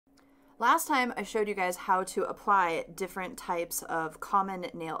Last time I showed you guys how to apply different types of common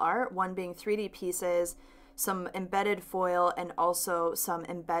nail art, one being 3D pieces, some embedded foil, and also some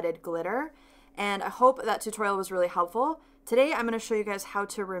embedded glitter. And I hope that tutorial was really helpful. Today I'm going to show you guys how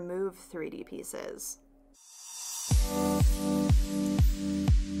to remove 3D pieces.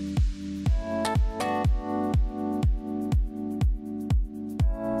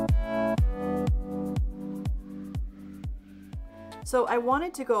 So I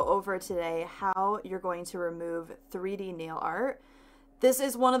wanted to go over today how you're going to remove 3D nail art. This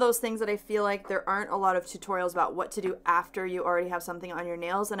is one of those things that I feel like there aren't a lot of tutorials about what to do after you already have something on your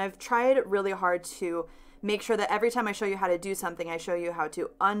nails, and I've tried really hard to make sure that every time I show you how to do something, I show you how to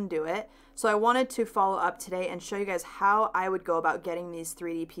undo it. So I wanted to follow up today and show you guys how I would go about getting these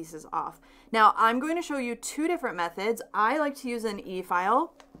 3D pieces off. Now I'm going to show you two different methods. I like to use an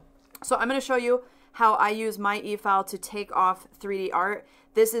e-file. So I'm going to show you how I use my e-file to take off 3D art.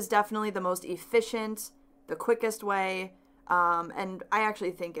 This is definitely the most efficient, the quickest way, and I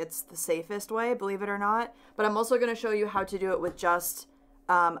actually think it's the safest way, believe it or not. But I'm also going to show you how to do it with just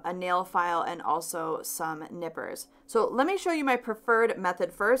a nail file and also some nippers. So let me show you my preferred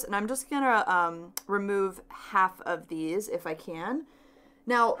method first, and I'm just going to remove half of these if I can.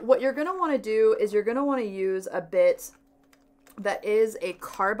 Now, what you're going to want to do is you're going to want to use a bit that is a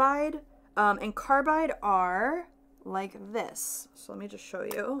carbide. And carbide are like this. So let me just show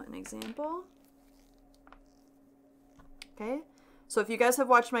you an example. Okay, so if you guys have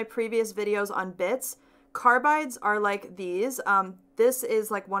watched my previous videos on bits, carbides are like these. This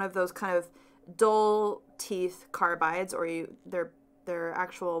is like one of those kind of dull teeth carbides, or their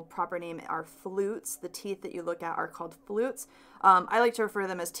actual proper name are flutes. The teeth that you look at are called flutes. I like to refer to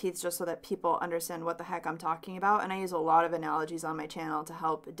them as teeth just so that people understand what the heck I'm talking about, and I use a lot of analogies on my channel to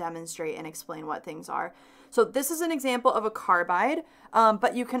help demonstrate and explain what things are. So this is an example of a carbide,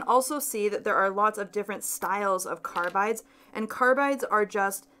 but you can also see that there are lots of different styles of carbides, and carbides are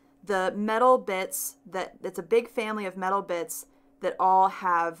just the metal bits it's a big family of metal bits that all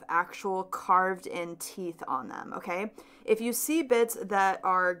have actual carved in teeth on them, okay? If you see bits that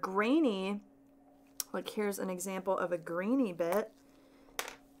are grainy, like here's an example of a grainy bit,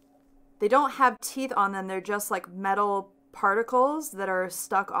 they don't have teeth on them, they're just like metal particles that are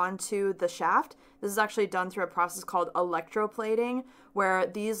stuck onto the shaft. This is actually done through a process called electroplating, where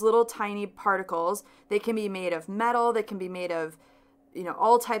these little tiny particles, they can be made of metal, they can be made of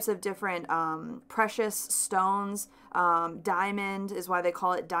all types of different precious stones. Diamond is why they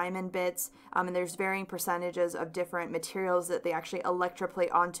call it diamond bits. And there's varying percentages of different materials that they actually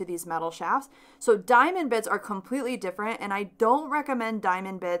electroplate onto these metal shafts. So diamond bits are completely different, and I don't recommend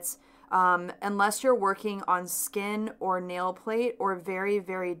diamond bits unless you're working on skin or nail plate or very,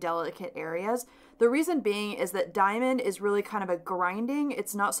 very delicate areas. The reason being is that diamond is really kind of a grinding.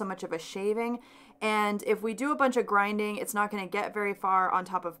 It's not so much of a shaving. And if we do a bunch of grinding, it's not going to get very far on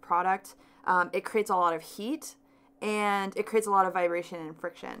top of product. It creates a lot of heat, and it creates a lot of vibration and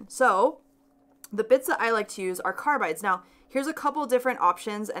friction. So the bits that I like to use are carbides. Now, here's a couple different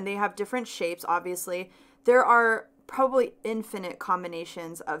options, and they have different shapes, obviously. There are probably infinite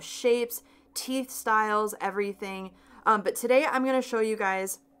combinations of shapes, teeth styles, everything. But today I'm going to show you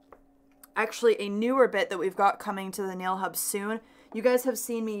guys actually a newer bit that we've got coming to the Nail Hub soon. You guys have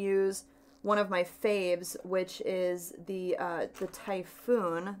seen me use one of my faves, which is the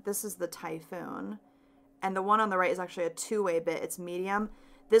Typhoon. This is the Typhoon. And the one on the right is actually a two-way bit. It's medium.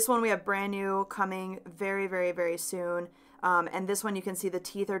 This one we have brand new, coming very, very, very soon. And this one you can see the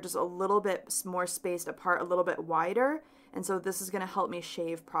teeth are just a little bit more spaced apart, a little bit wider. And so this is going to help me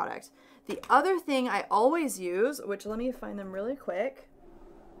shave product. The other thing I always use, which let me find them really quick.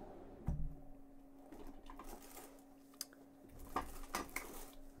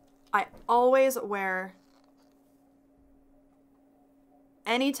 I always wear,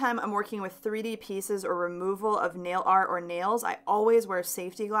 anytime I'm working with 3D pieces or removal of nail art or nails, I always wear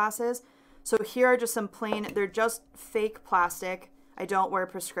safety glasses. So here are just some plain, they're just fake plastic. I don't wear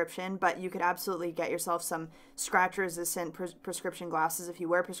prescription, but you could absolutely get yourself some scratch resistant prescription glasses if you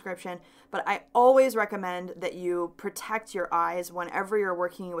wear prescription. But I always recommend that you protect your eyes whenever you're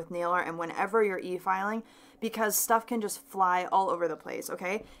working with nail art and whenever you're e-filing, because stuff can just fly all over the place,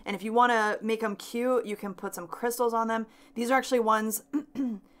 okay? And if you want to make them cute, you can put some crystals on them. These are actually ones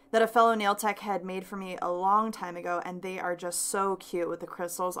that a fellow nail tech had made for me a long time ago, and they are just so cute with the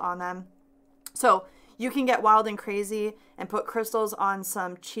crystals on them. So you can get wild and crazy and put crystals on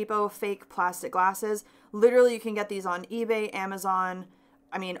some cheapo fake plastic glasses. Literally, you can get these on eBay, Amazon,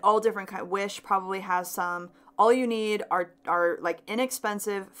 I mean, all different kind. Wish probably has some. All you need are like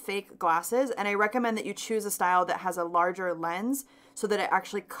inexpensive fake glasses, and I recommend that you choose a style that has a larger lens so that it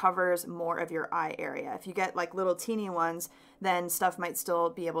actually covers more of your eye area. If you get like little teeny ones, then stuff might still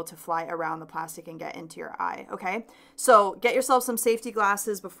be able to fly around the plastic and get into your eye, okay? So get yourself some safety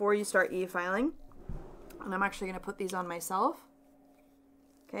glasses before you start e-filing. And I'm actually going to put these on myself,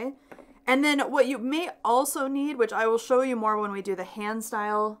 okay? And then what you may also need, which I will show you more when we do the hand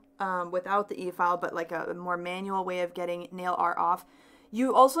style without the e-file, but like a more manual way of getting nail art off,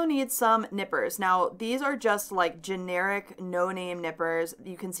 you also need some nippers. Now, these are just like generic no-name nippers.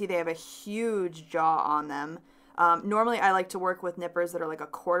 You can see they have a huge jaw on them. Normally, I like to work with nippers that are like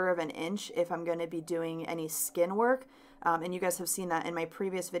 1/4 of an inch if I'm going to be doing any skin work. And you guys have seen that in my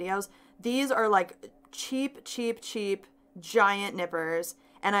previous videos. These are like cheap giant nippers,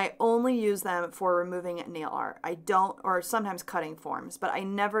 and I only use them for removing nail art. I don't, or sometimes cutting forms, but I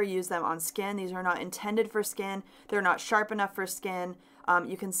never use them on skin. These are not intended for skin. They're not sharp enough for skin.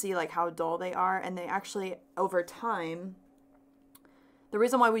 You can see like how dull they are, and they actually, over time, the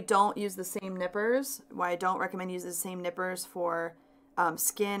reason why we don't use the same nippers, why I don't recommend using the same nippers for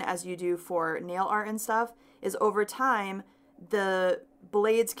skin as you do for nail art and stuff, is over time, the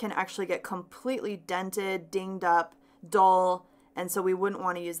blades can actually get completely dented, dinged up, dull, and so we wouldn't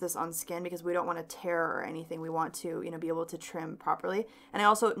want to use this on skin because we don't want to tear or anything. We want to, be able to trim properly. And I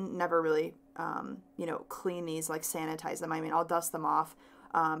also never really, clean these, like sanitize them. I mean, I'll dust them off,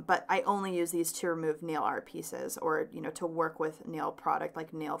 but I only use these to remove nail art pieces or, to work with nail product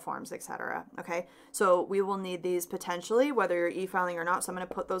like nail forms, etc. Okay, so we will need these potentially, whether you're e-filing or not. So I'm going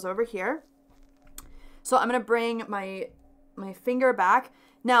to put those over here. So I'm going to bring my finger back.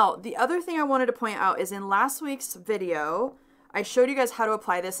 Now, the other thing I wanted to point out is in last week's video, I showed you guys how to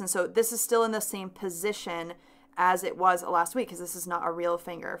apply this, and so this is still in the same position as it was last week because this is not a real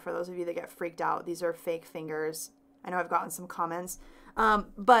finger. For those of you that get freaked out, these are fake fingers. I know I've gotten some comments,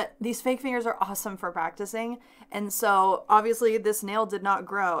 but these fake fingers are awesome for practicing, and so obviously this nail did not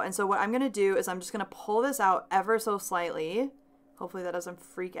grow, and so what I'm going to do is I'm just going to pull this out ever so slightly. Hopefully that doesn't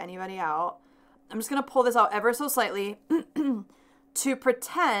freak anybody out. I'm just going to pull this out ever so slightly to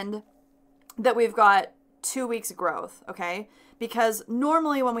pretend that we've got 2 weeks growth, okay? Because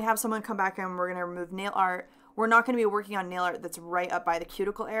normally when we have someone come back and we're going to remove nail art, we're not going to be working on nail art that's right up by the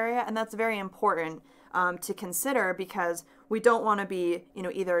cuticle area, and that's very important to consider because we don't want to be,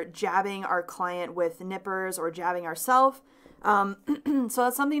 either jabbing our client with nippers or jabbing ourselves. So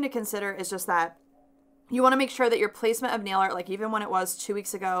that's something to consider, is just that you want to make sure that your placement of nail art, like even when it was 2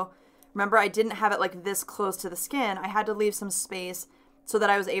 weeks ago, remember I didn't have it like this close to the skin. I had to leave some space so that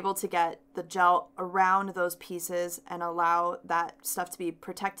I was able to get the gel around those pieces and allow that stuff to be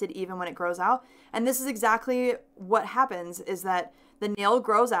protected even when it grows out. And this is exactly what happens, is that the nail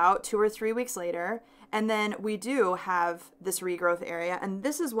grows out 2 or 3 weeks later, and then we do have this regrowth area. And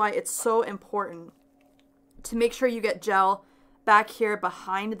this is why it's so important to make sure you get gel back here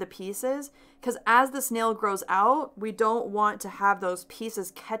behind the pieces, because as this nail grows out, we don't want to have those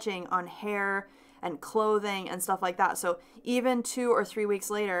pieces catching on hair and clothing and stuff like that. So even 2 or 3 weeks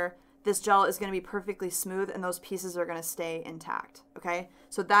later, this gel is going to be perfectly smooth and those pieces are going to stay intact, okay?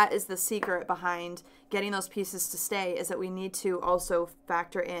 So that is the secret behind getting those pieces to stay, is that we need to also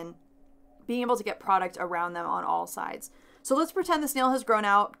factor in being able to get product around them on all sides. So let's pretend this nail has grown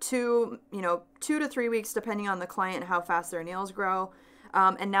out to, 2 to 3 weeks, depending on the client and how fast their nails grow.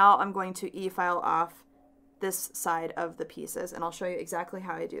 And now I'm going to e-file off this side of the pieces, and I'll show you exactly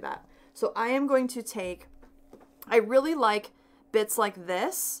how I do that. So I am going to take, I really like bits like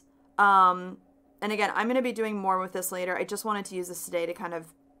this. And again, I'm going to be doing more with this later. I just wanted to use this today to kind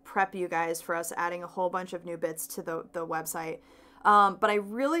of prep you guys for us adding a whole bunch of new bits to the website. But I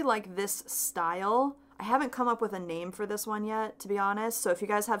really like this style. I haven't come up with a name for this one yet, to be honest. So if you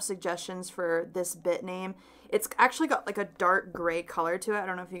guys have suggestions for this bit name, it's actually got like a dark gray color to it. I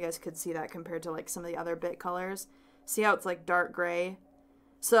don't know if you guys could see that compared to like some of the other bit colors. See how it's like dark gray?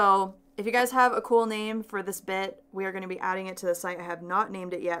 So if you guys have a cool name for this bit, we are going to be adding it to the site. I have not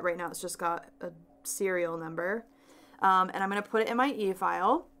named it yet. Right now it's just got a serial number. And I'm going to put it in my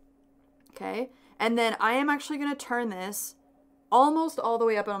e-file. Okay. And then I am actually going to turn this almost all the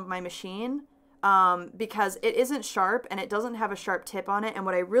way up on my machine because it isn't sharp and it doesn't have a sharp tip on it. And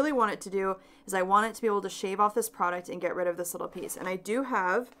what I really want it to do is I want it to be able to shave off this product and get rid of this little piece. And I do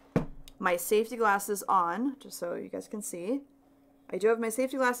have my safety glasses on, just so you guys can see. I do have my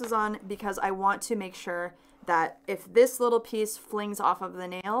safety glasses on because I want to make sure that if this little piece flings off of the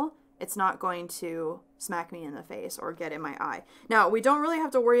nail, it's not going to smack me in the face or get in my eye. Now, we don't really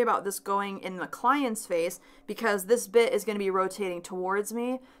have to worry about this going in the client's face because this bit is going to be rotating towards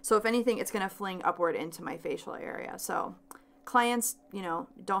me. So if anything, it's going to fling upward into my facial area. So clients,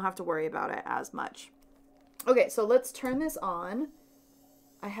 don't have to worry about it as much. Okay, so let's turn this on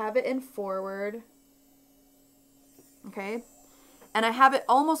I have it in forward. Okay. And I have it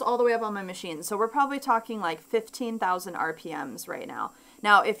almost all the way up on my machine. So we're probably talking like 15,000 RPMs right now.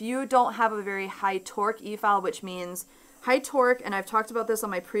 Now, if you don't have a very high torque e-file, which means high torque, and I've talked about this on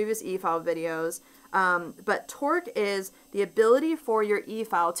my previous e-file videos, but torque is the ability for your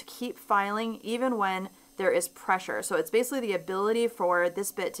e-file to keep filing even when there is pressure. So it's basically the ability for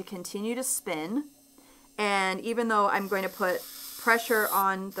this bit to continue to spin. And even though I'm going to put pressure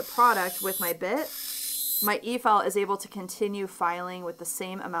on the product with my bit, my e-file is able to continue filing with the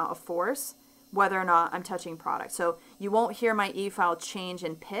same amount of force, whether or not I'm touching product. So you won't hear my e-file change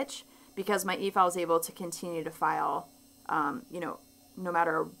in pitch because my e-file is able to continue to file, you know, no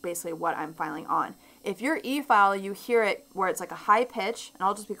matter basically what I'm filing on. If your e-file, you hear it where it's like a high pitch, and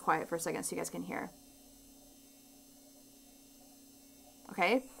I'll just be quiet for a second so you guys can hear.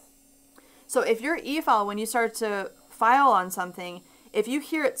 Okay? So if your e-file, when you start to file on something, if you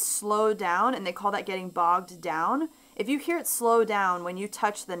hear it slow down, and they call that getting bogged down, if you hear it slow down when you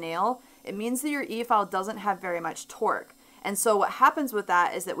touch the nail, it means that your e-file doesn't have very much torque. And so what happens with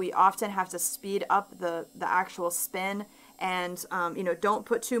that is that we often have to speed up the actual spin, and you know, don't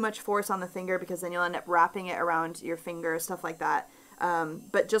put too much force on the finger because then you'll end up wrapping it around your finger, stuff like that.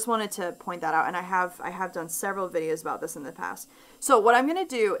 But just wanted to point that out, and I have done several videos about this in the past. So what I'm going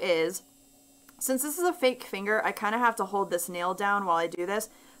to do is, since this is a fake finger, I kind of have to hold this nail down while I do this.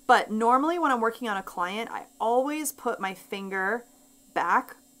 But normally when I'm working on a client, I always put my finger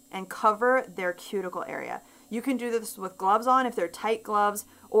back and cover their cuticle area. You can do this with gloves on if they're tight gloves,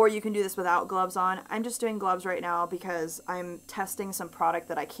 or you can do this without gloves on. I'm just doing gloves right now because I'm testing some product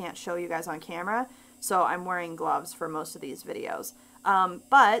that I can't show you guys on camera. So I'm wearing gloves for most of these videos.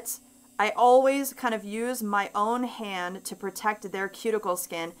 But I always kind of use my own hand to protect their cuticle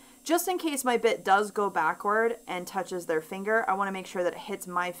skin. Just in case my bit does go backward and touches their finger, I want to make sure that it hits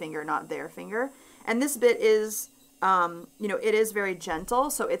my finger, not their finger. And this bit is, you know, it is very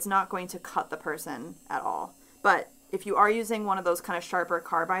gentle, so it's not going to cut the person at all. But if you are using one of those kind of sharper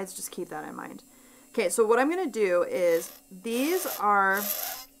carbides, just keep that in mind. Okay, so what I'm going to do is, these are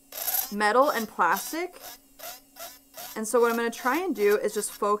metal and plastic. And so what I'm going to try and do is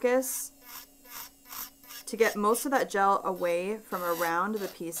just focus to get most of that gel away from around the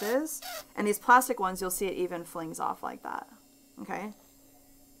pieces. And these plastic ones, you'll see it even flings off like that. Okay.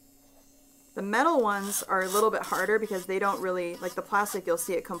 The metal ones are a little bit harder because they don't really, like the plastic, you'll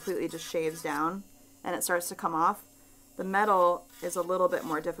see it completely just shaves down and it starts to come off. The metal is a little bit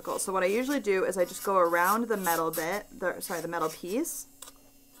more difficult. So what I usually do is I just go around the metal bit, the metal piece,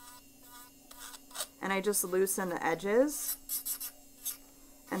 and I just loosen the edges.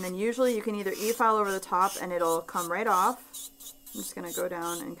 And then usually you can either e-file over the top and it'll come right off. I'm just going to go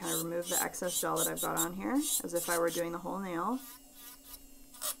down and kind of remove the excess gel that I've got on here as if I were doing the whole nail.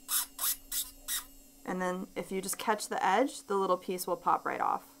 And then if you just catch the edge, the little piece will pop right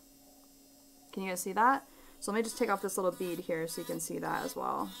off. Can you guys see that? So let me just take off this little bead here so you can see that as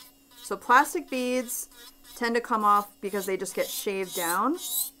well. So plastic beads tend to come off because they just get shaved down.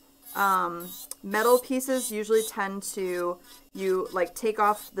 Metal pieces usually tend to, you like take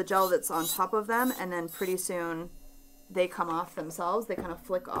off the gel that's on top of them and then pretty soon they come off themselves. They kind of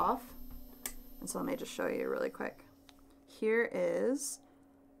flick off. And so let me just show you really quick. Here is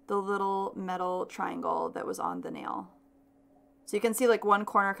the little metal triangle that was on the nail. So you can see like one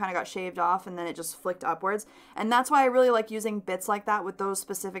corner kind of got shaved off and then it just flicked upwards. And that's why I really like using bits like that with those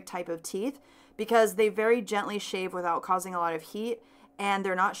specific type of teeth, because they very gently shave without causing a lot of heat. And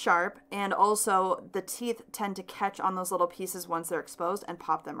they're not sharp, and also the teeth tend to catch on those little pieces once they're exposed and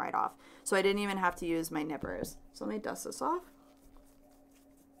pop them right off. So I didn't even have to use my nippers. So let me dust this off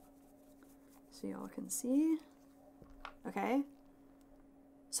so y'all can see. Okay.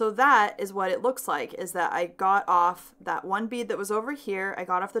 So that is what it looks like, is that I got off that one bead that was over here, I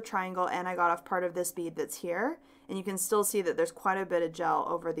got off the triangle, and I got off part of this bead that's here. And you can still see that there's quite a bit of gel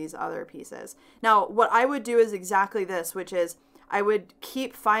over these other pieces. Now, what I would do is exactly this, which is I would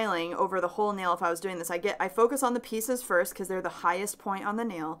keep filing over the whole nail if I was doing this. I focus on the pieces first because they're the highest point on the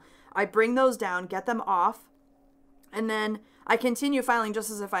nail. I bring those down, get them off, and then I continue filing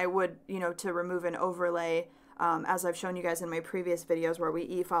just as if I would, you know, to remove an overlay, as I've shown you guys in my previous videos where we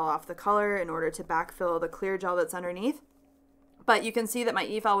e-file off the color in order to backfill the clear gel that's underneath. But you can see that my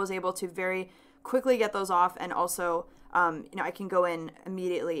e-file was able to very quickly get those off, and also, you know, I can go in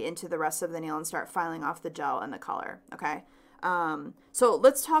immediately into the rest of the nail and start filing off the gel and the color, okay? So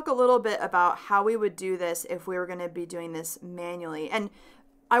let's talk a little bit about how we would do this if we were going to be doing this manually. And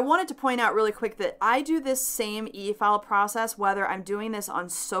I wanted to point out really quick that I do this same e-file process whether I'm doing this on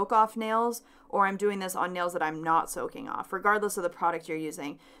soak-off nails or I'm doing this on nails that I'm not soaking off, regardless of the product you're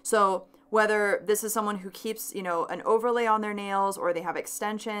using. So whether this is someone who keeps, you know, an overlay on their nails, or they have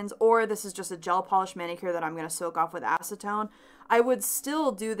extensions, or this is just a gel polish manicure that I'm going to soak off with acetone, I would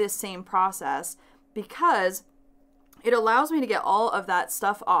still do this same process, because it allows me to get all of that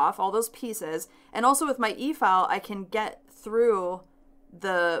stuff off, all those pieces. And also with my e-file, I can get through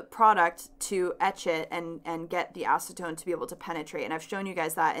the product to etch it and get the acetone to be able to penetrate. And I've shown you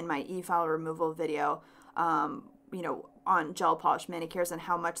guys that in my e-file removal video, you know, on gel polish manicures, and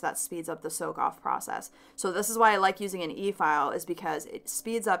how much that speeds up the soak off process. So this is why I like using an e-file, is because it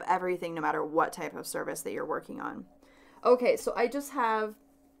speeds up everything no matter what type of service that you're working on. Okay, so I just have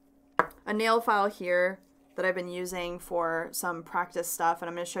a nail file here that I've been using for some practice stuff, and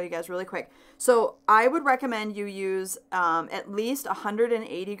I'm going to show you guys really quick. So I would recommend you use at least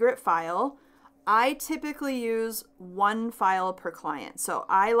 180 grit file. I typically use 1 file per client. So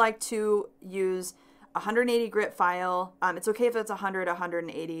I like to use 180 grit file. It's okay if it's 100,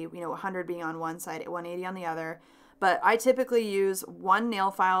 180, you know, 100 being on one side, 180 on the other. But I typically use 1 nail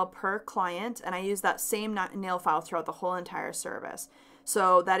file per client, and I use that same nail file throughout the whole entire service.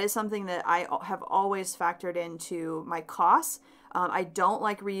 So that is something that I have always factored into my costs. I don't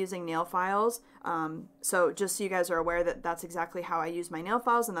like reusing nail files. So just so you guys are aware that that's exactly how I use my nail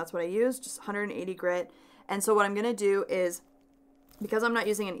files, and that's what I use, just 180 grit. And so what I'm going to do is, because I'm not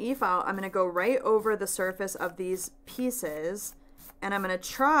using an e-file, I'm going to go right over the surface of these pieces, and I'm going to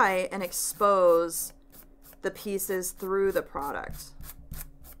try and expose the pieces through the product.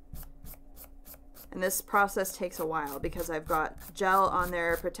 And this process takes a while because I've got gel on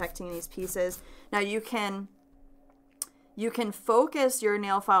there protecting these pieces. Now you can focus your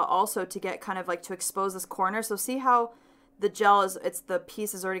nail file also to get kind of like to expose this corner. So see how the gel is, the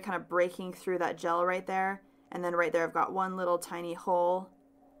piece is already kind of breaking through that gel right there. And then right there I've got one little tiny hole.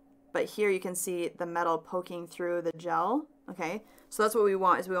 But here you can see the metal poking through the gel. Okay, so that's what we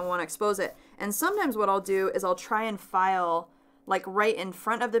want, is we want to expose it. And sometimes what I'll do is I'll try and file like right in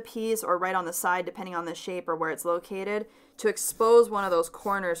front of the piece or right on the side, depending on the shape or where it's located, to expose one of those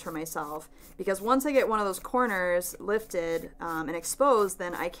corners for myself. Because once I get one of those corners lifted and exposed,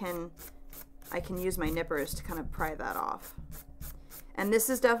 then I can use my nippers to kind of pry that off. And this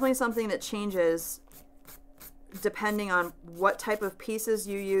is definitely something that changes depending on what type of pieces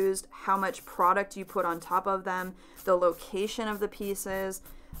you used, how much product you put on top of them, the location of the pieces.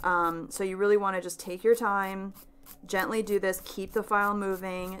 So you really want to just take your time, gently do this, keep the file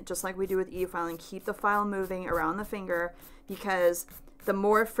moving, just like we do with e-filing, keep the file moving around the finger, because the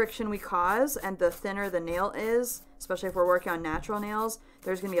more friction we cause and the thinner the nail is, especially if we're working on natural nails,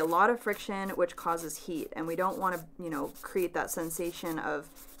 there's going to be a lot of friction, which causes heat, and we don't want to, you know, create that sensation of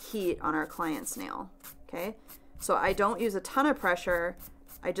heat on our client's nail. Okay, so I don't use a ton of pressure,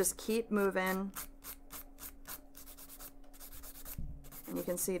 I just keep moving. And you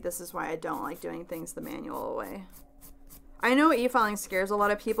can see this is why I don't like doing things the manual way. I know e-filing scares a lot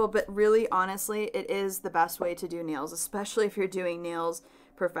of people, but really, honestly, it is the best way to do nails, especially if you're doing nails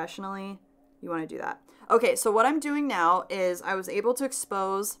professionally. You want to do that. Okay, so what I'm doing now is I was able to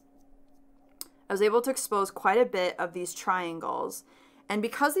expose quite a bit of these triangles. And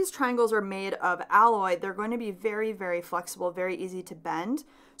because these triangles are made of alloy, they're going to be very, very flexible, very easy to bend.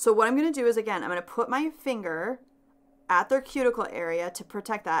 So what I'm going to do is, again, I'm going to put my finger at their cuticle area to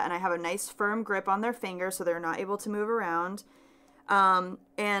protect that, and I have a nice firm grip on their finger so they're not able to move around. And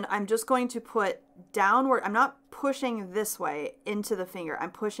I'm just going to put downward. I'm not pushing this way into the finger,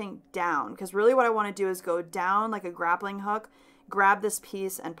 I'm pushing down, because really what I want to do is go down like a grappling hook, grab this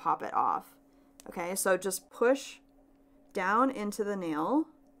piece and pop it off. Okay, so just push down into the nail,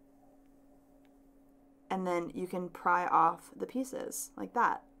 and then you can pry off the pieces like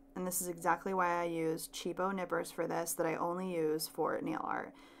that. And this is exactly why I use cheapo nippers for this, that I only use for nail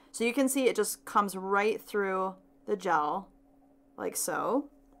art. So you can see it just comes right through the gel, like so.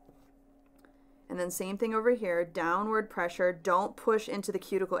 And then same thing over here, downward pressure. Don't push into the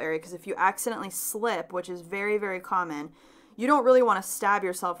cuticle area, because if you accidentally slip, which is very, very common, you don't really want to stab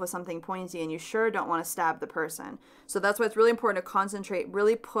yourself with something pointy, and you sure don't want to stab the person. So that's why it's really important to concentrate,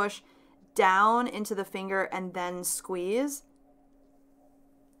 really push down into the finger and then squeeze.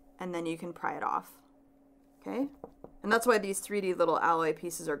 And then you can pry it off, okay? And that's why these 3D little alloy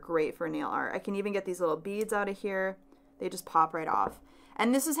pieces are great for nail art. I can even get these little beads out of here. They just pop right off.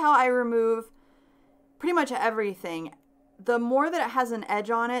 And this is how I remove pretty much everything. The more that it has an edge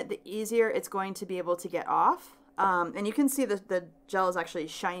on it, the easier it's going to be able to get off. And you can see that the gel is actually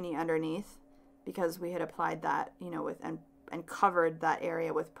shiny underneath, because we had applied that, you know, with and covered that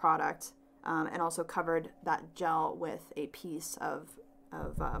area with product, and also covered that gel with a piece of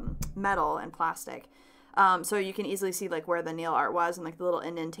metal and plastic. So you can easily see like where the nail art was and like the little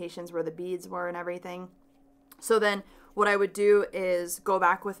indentations where the beads were and everything. So then what I would do is go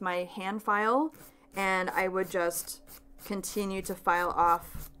back with my hand file and I would just continue to file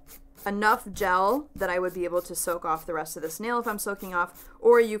off enough gel that I would be able to soak off the rest of this nail if I'm soaking off,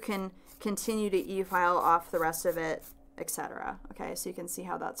 or you can continue to e-file off the rest of it, etc. Okay, so you can see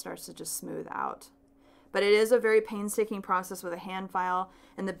how that starts to just smooth out. But it is a very painstaking process with a hand file,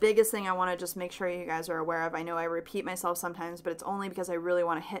 and the biggest thing I want to just make sure you guys are aware of, I know I repeat myself sometimes, but it's only because I really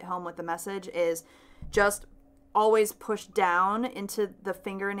want to hit home with the message, is just always push down into the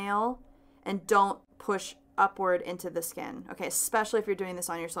fingernail and don't push upward into the skin. Okay, especially if you're doing this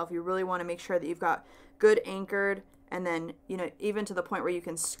on yourself, you really want to make sure that you've got good anchored, and then, you know, even to the point where you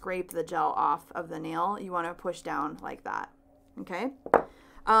can scrape the gel off of the nail, you want to push down like that. Okay.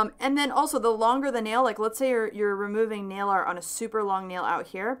 And then also the longer the nail, like let's say you're removing nail art on a super long nail out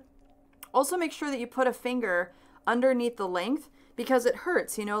here, also make sure that you put a finger underneath the length, because it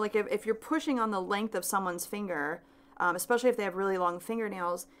hurts, you know, like if you're pushing on the length of someone's finger, especially if they have really long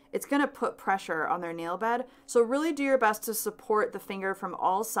fingernails, it's going to put pressure on their nail bed. So really do your best to support the finger from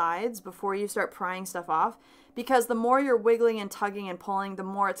all sides before you start prying stuff off, because the more you're wiggling and tugging and pulling, the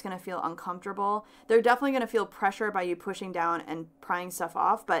more it's going to feel uncomfortable. They're definitely going to feel pressure by you pushing down and prying stuff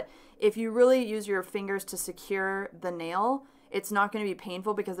off, but if you really use your fingers to secure the nail, it's not going to be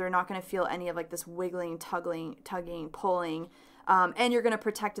painful because they're not going to feel any of like this wiggling, tugging, pulling. And you're going to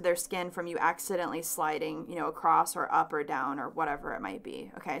protect their skin from you accidentally sliding, you know, across or up or down or whatever it might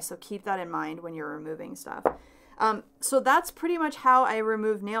be. Okay, so keep that in mind when you're removing stuff. So that's pretty much how I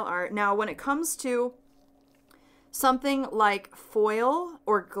remove nail art. Now, when it comes to something like foil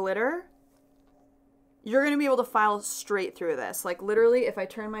or glitter, you're going to be able to file straight through this. Like literally, if I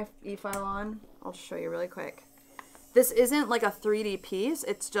turn my e-file on, I'll show you really quick. This isn't like a 3D piece.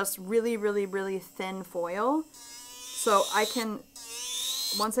 It's just really, really, really thin foil. So I can,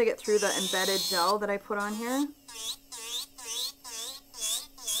 once I get through the embedded gel that I put on here,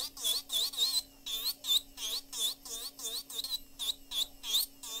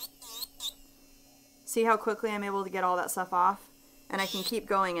 see how quickly I'm able to get all that stuff off? And I can keep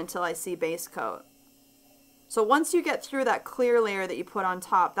going until I see base coat. So once you get through that clear layer that you put on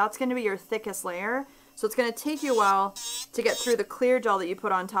top, that's going to be your thickest layer. So it's going to take you a while to get through the clear gel that you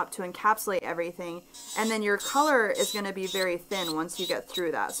put on top to encapsulate everything. And then your color is going to be very thin once you get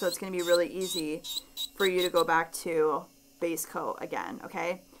through that. So it's going to be really easy for you to go back to base coat again,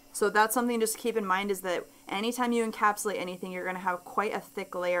 okay? So that's something just to keep in mind, is that anytime you encapsulate anything, you're going to have quite a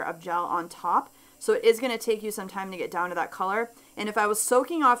thick layer of gel on top. So it is going to take you some time to get down to that color. And if I was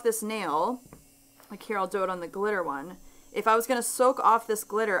soaking off this nail, like here, I'll do it on the glitter one. If I was going to soak off this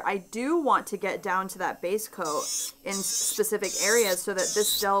glitter, I do want to get down to that base coat in specific areas so that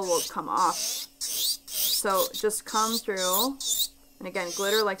this gel will come off. So just come through. And again,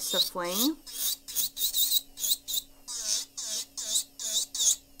 glitter likes to fling.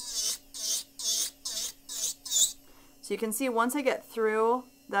 So you can see once I get through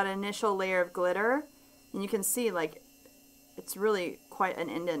that initial layer of glitter, and you can see like it's really quite an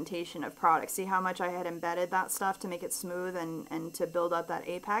indentation of product. See how much I had embedded that stuff to make it smooth and to build up that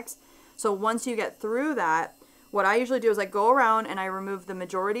apex. So once you get through that, what I usually do is I go around and I remove the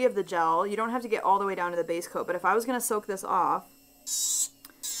majority of the gel. You don't have to get all the way down to the base coat, but if I was going to soak this off,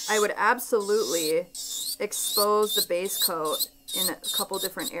 I would absolutely expose the base coat in a couple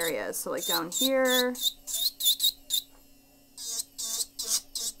different areas. So like down here.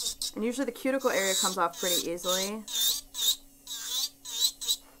 And usually the cuticle area comes off pretty easily.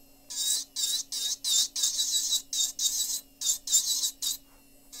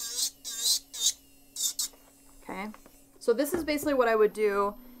 Okay, so this is basically what I would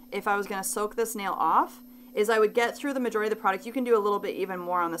do if I was going to soak this nail off, is I would get through the majority of the product. You can do a little bit even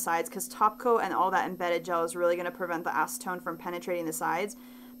more on the sides because top coat and all that embedded gel is really going to prevent the acetone from penetrating the sides.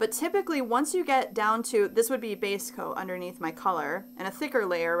 But typically, once you get down to, this would be base coat underneath my color, and a thicker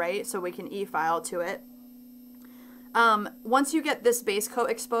layer, right? So we can e-file to it. Once you get this base coat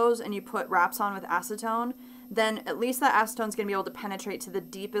exposed and you put wraps on with acetone, then at least that acetone is going to be able to penetrate to the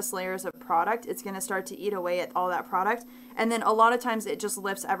deepest layers of product. It's going to start to eat away at all that product. And then a lot of times it just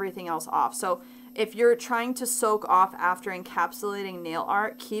lifts everything else off. So if you're trying to soak off after encapsulating nail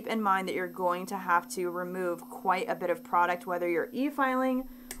art, keep in mind that you're going to have to remove quite a bit of product, whether you're e-filing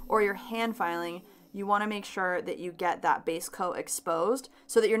or you're hand filing. You want to make sure that you get that base coat exposed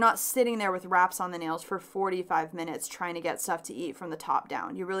so that you're not sitting there with wraps on the nails for 45 minutes trying to get stuff to eat from the top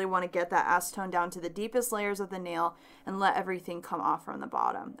down. You really want to get that acetone down to the deepest layers of the nail and let everything come off from the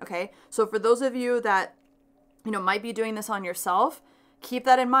bottom, okay? So for those of you that, you know, might be doing this on yourself, keep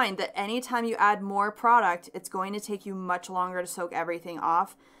that in mind, that anytime you add more product, it's going to take you much longer to soak everything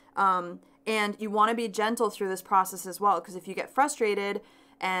off. And you want to be gentle through this process as well, because if you get frustrated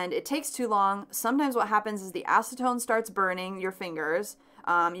and it takes too long, sometimes what happens is the acetone starts burning your fingers.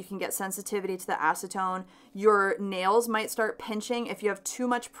 You can get sensitivity to the acetone. Your nails might start pinching. If you have too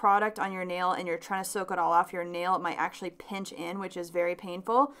much product on your nail and you're trying to soak it all off your nail, it might actually pinch in, which is very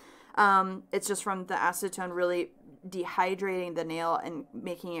painful. It's just from the acetone really dehydrating the nail and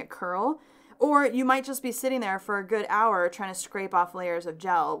making it curl. Or you might just be sitting there for a good hour trying to scrape off layers of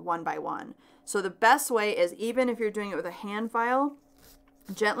gel one by one. So the best way is, even if you're doing it with a hand file,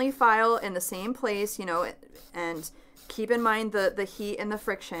 gently file in the same place, you know, and keep in mind the heat and the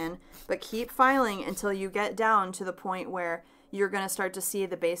friction, but keep filing until you get down to the point where you're going to start to see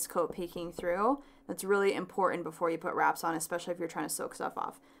the base coat peeking through. That's really important before you put wraps on, especially if you're trying to soak stuff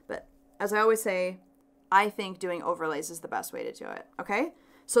off. But as I always say, I think doing overlays is the best way to do it, okay?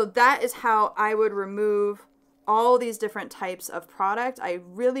 So that is how I would remove all these different types of product. I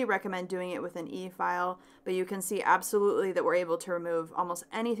really recommend doing it with an E-file, but you can see absolutely that we're able to remove almost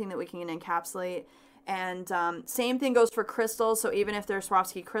anything that we can encapsulate. And same thing goes for crystals. So even if they're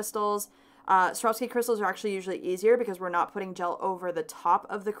Swarovski crystals are actually usually easier because we're not putting gel over the top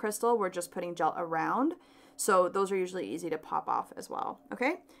of the crystal. We're just putting gel around. So those are usually easy to pop off as well,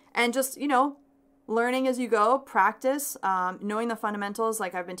 okay? And just, you know, learning as you go, practice, knowing the fundamentals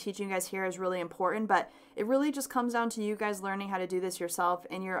like I've been teaching you guys here is really important, but it really just comes down to you guys learning how to do this yourself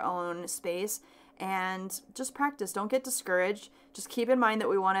in your own space, and just practice. Don't get discouraged. Just keep in mind that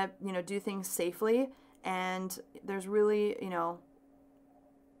we want to, you know, do things safely, and there's really, you know,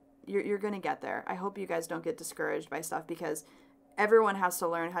 you're going to get there. I hope you guys don't get discouraged by stuff, because everyone has to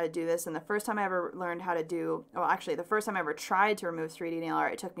learn how to do this. And the first time I ever learned how to do, well, actually the first time I ever tried to remove 3D nail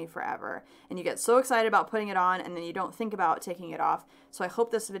art, it took me forever. And you get so excited about putting it on and then you don't think about taking it off. So I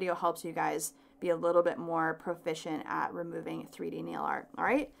hope this video helps you guys be a little bit more proficient at removing 3D nail art. All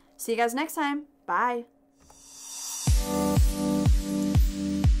right, see you guys next time. Bye.